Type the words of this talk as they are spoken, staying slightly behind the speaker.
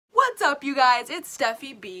up, you guys? It's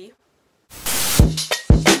StephyB.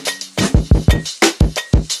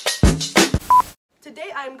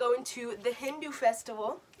 Today I'm going to the Hindu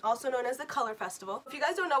festival, also known as the Color Festival. If you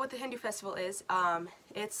guys don't know what the Hindu festival is,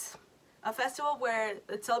 it's a festival where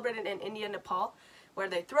it's celebrated in India and Nepal, where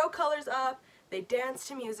they throw colors up, they dance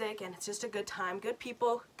to music, and it's just a good time, good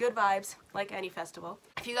people, good vibes, like any festival.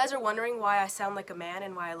 If you guys are wondering why I sound like a man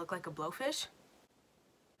and why I look like a blowfish,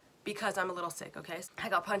 because I'm a little sick, okay? I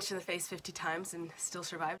got punched in the face 50 times and still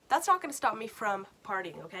survived. That's not gonna stop me from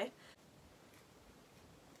partying, okay?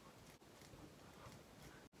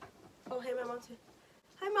 Oh, hey, my mom's here.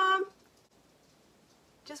 Hi, Mom.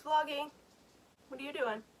 Just vlogging. What are you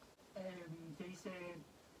doing?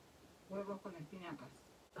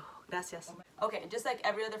 Oh, gracias. Okay, just like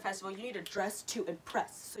every other festival, you need to dress to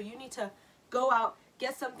impress. So you need to go out,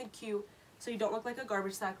 get something cute, so you don't look like a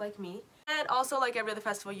garbage sack like me. And also, like every other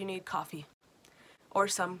festival, you need coffee. Or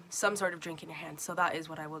some sort of drink in your hand, so that is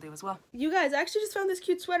what I will do as well. You guys, I actually just found this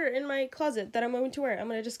cute sweater in my closet that I'm going to wear. I'm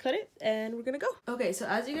gonna just cut it and we're gonna go. Okay, so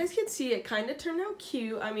as you guys can see, it kind of turned out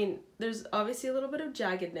cute. I mean, there's obviously a little bit of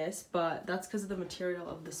jaggedness, but that's because of the material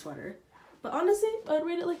of the sweater. But honestly, I'd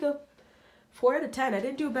rate it like a 4 out of 10. I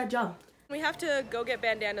didn't do a bad job. We have to go get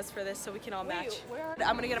bandanas for this so we can all match.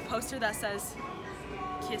 I'm gonna get a poster that says,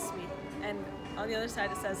 "Kiss me," and on the other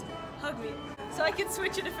side it says, "Hug me," so I can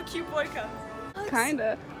switch it if a cute boy comes.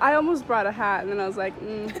 Kinda. I almost brought a hat and then I was like,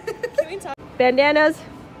 Can we talk? Bandanas,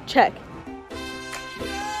 check.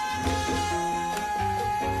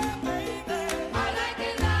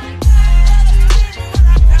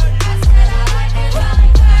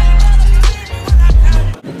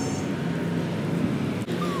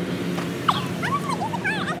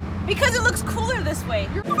 Because it looks cooler this way.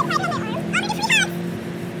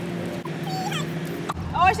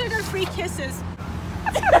 Oh, I should have done free kisses.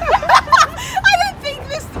 I didn't think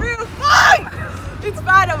this through. It's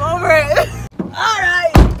bad, I'm over it.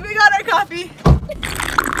 Alright, we got our coffee.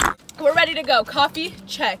 We're ready to go. Coffee,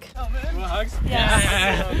 check. Oh, man. Hugs?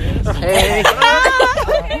 Yeah. Hey.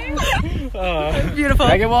 Beautiful.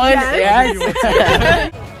 Second one? Yes.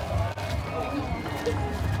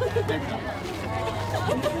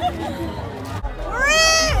 We're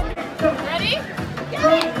in! Ready?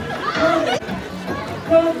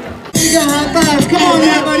 High fives. Come on,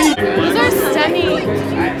 everybody. Those are stunning.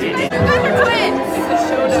 You guys are twins. It's a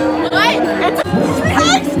showdown. What? Free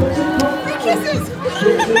hugs! Free kisses!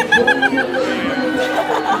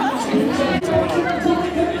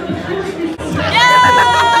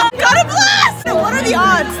 Yeah! Got a blast! What are the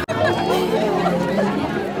odds?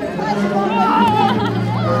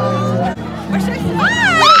 Where should I sit?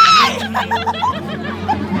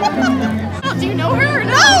 Do you know her or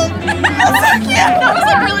no? That's so cute! That was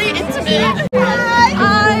like really intimate.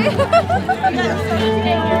 Hi!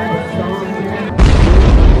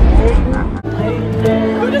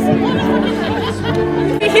 Who doesn't want to?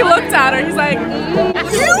 he looked at her, he's like,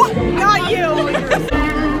 You? Not you!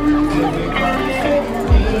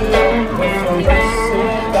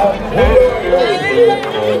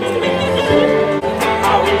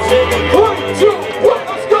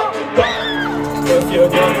 If you're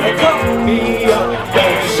gonna call me up,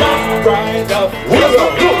 then shut right up. Let's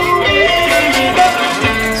go!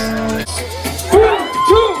 3,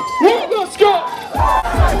 2, 1, let's go!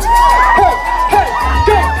 Hey, hey,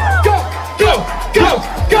 go, go, go, go,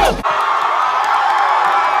 go!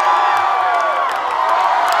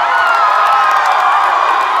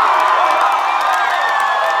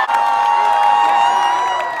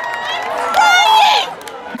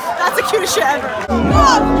 That's the cutest shit ever.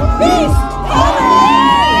 Love, peace,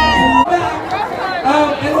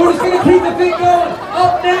 And we're just gonna keep the thing going.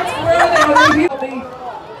 Up next, where are they?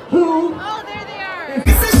 Who? Oh, there they are.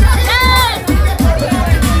 Yes!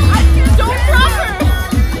 Don't drop her.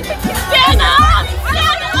 Stand up!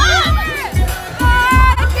 Stand up!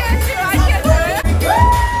 I can't do it.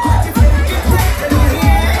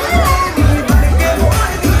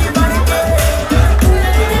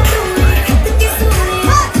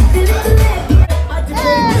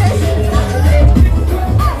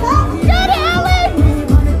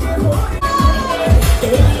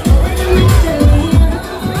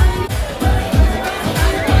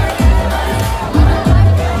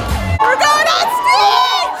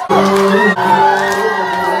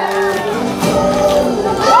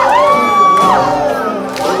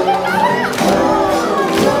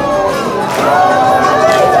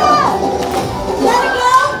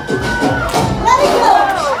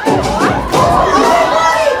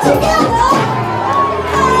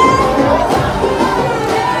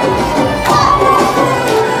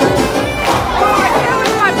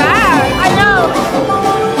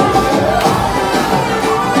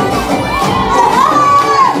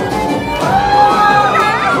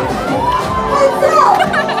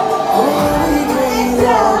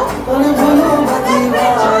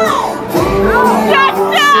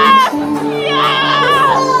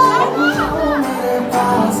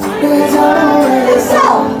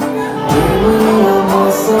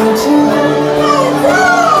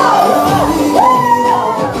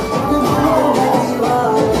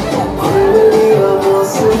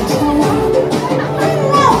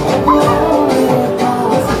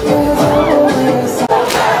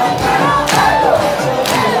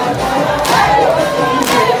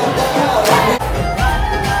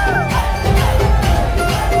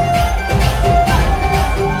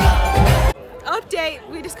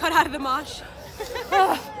 out of the mosh.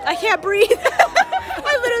 I can't breathe.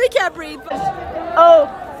 I literally can't breathe. Oh,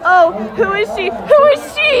 who is she? Who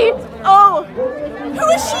is she? Oh, who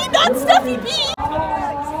is she? Not StephyB.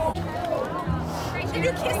 Should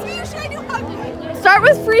you kiss me or should I do hug me? start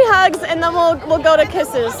with free hugs and then we'll go to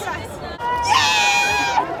kisses.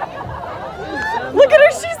 Yeah! Look at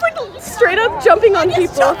her, she's like straight up jumping on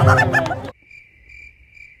people.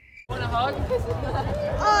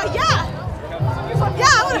 Yeah. Yeah,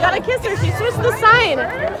 I gotta kiss her. She switched the sign.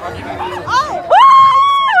 Oh!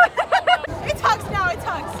 It's hugs now. It's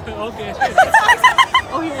hugs. Okay.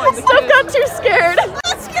 Oh, you won. Steph got too scared.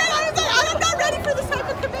 I'm scared. I'm not ready for this type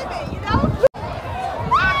of commitment. You know?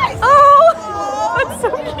 Oh, that's so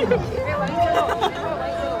cute.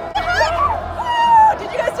 Did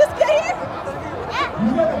you guys just get here?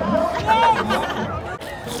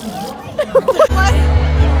 What?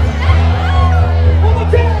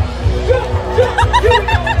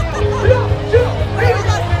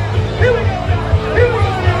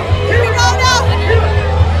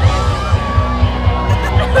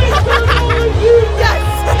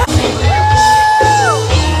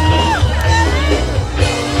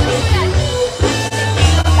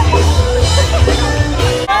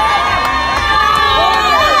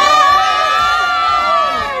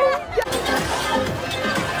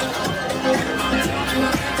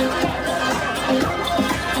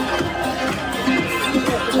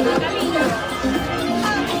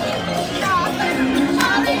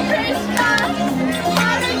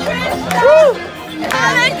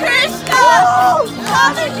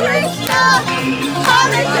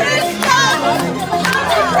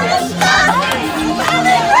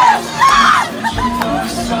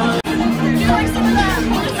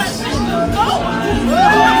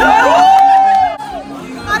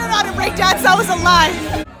 That was a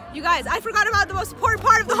lie. You guys, I forgot about the most important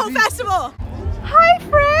part of the whole festival. Hi,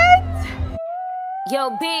 friends. Yo,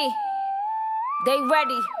 B, they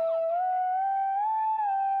ready.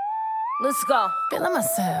 Let's go. Feeling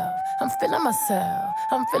myself. I'm feeling myself.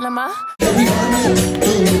 I'm feeling my.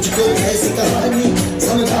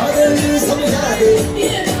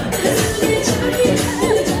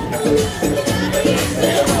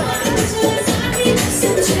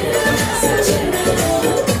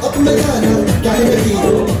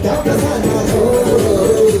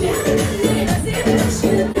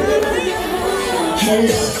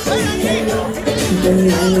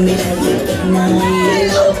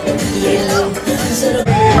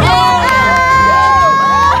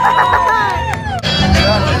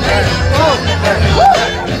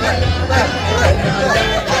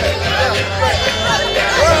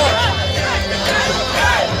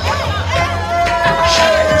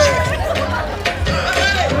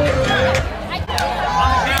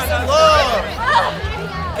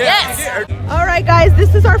 Alright guys,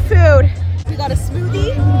 this is our food. We got a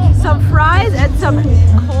smoothie, some fries, and some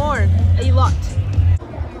corn. A lot.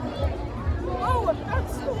 Oh, I'm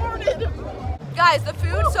snorted. Guys, the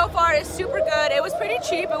food so far is super good. It was pretty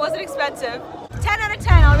cheap, it wasn't expensive. 10 out of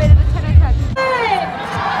 10, I'll rate it a 10 out of 10.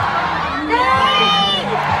 9,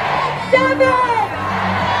 7,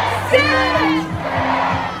 6,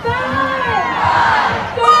 5,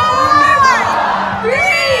 4, 3,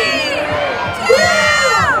 2,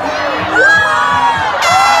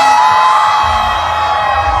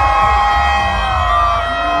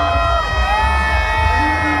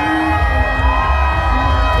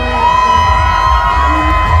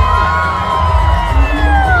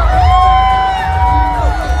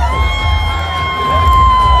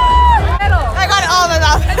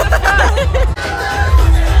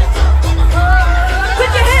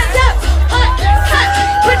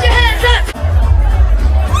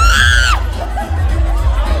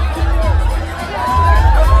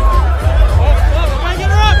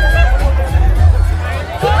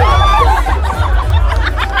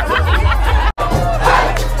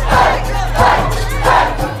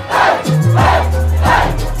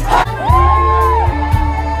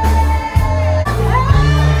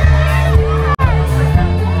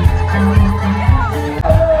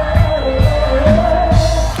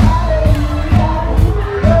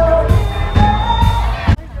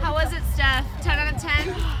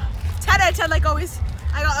 like always.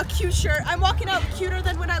 I got a cute shirt. I'm walking out cuter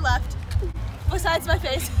than when I left, besides my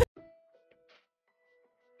face.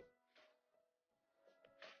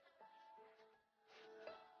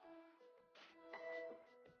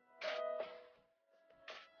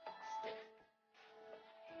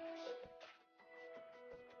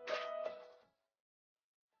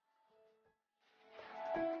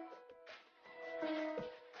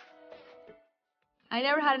 I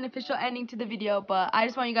never had an official ending to the video, but I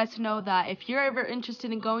just want you guys to know that if you're ever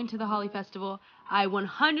interested in going to the Holly Festival, I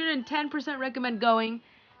 110% recommend going.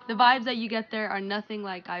 The vibes that you get there are nothing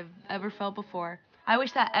like I've ever felt before. I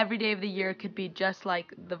wish that every day of the year could be just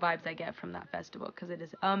like the vibes I get from that festival, because it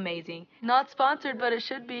is amazing. Not sponsored, but it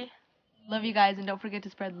should be. Love you guys, and don't forget to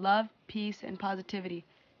spread love, peace, and positivity.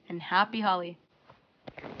 And happy Holly.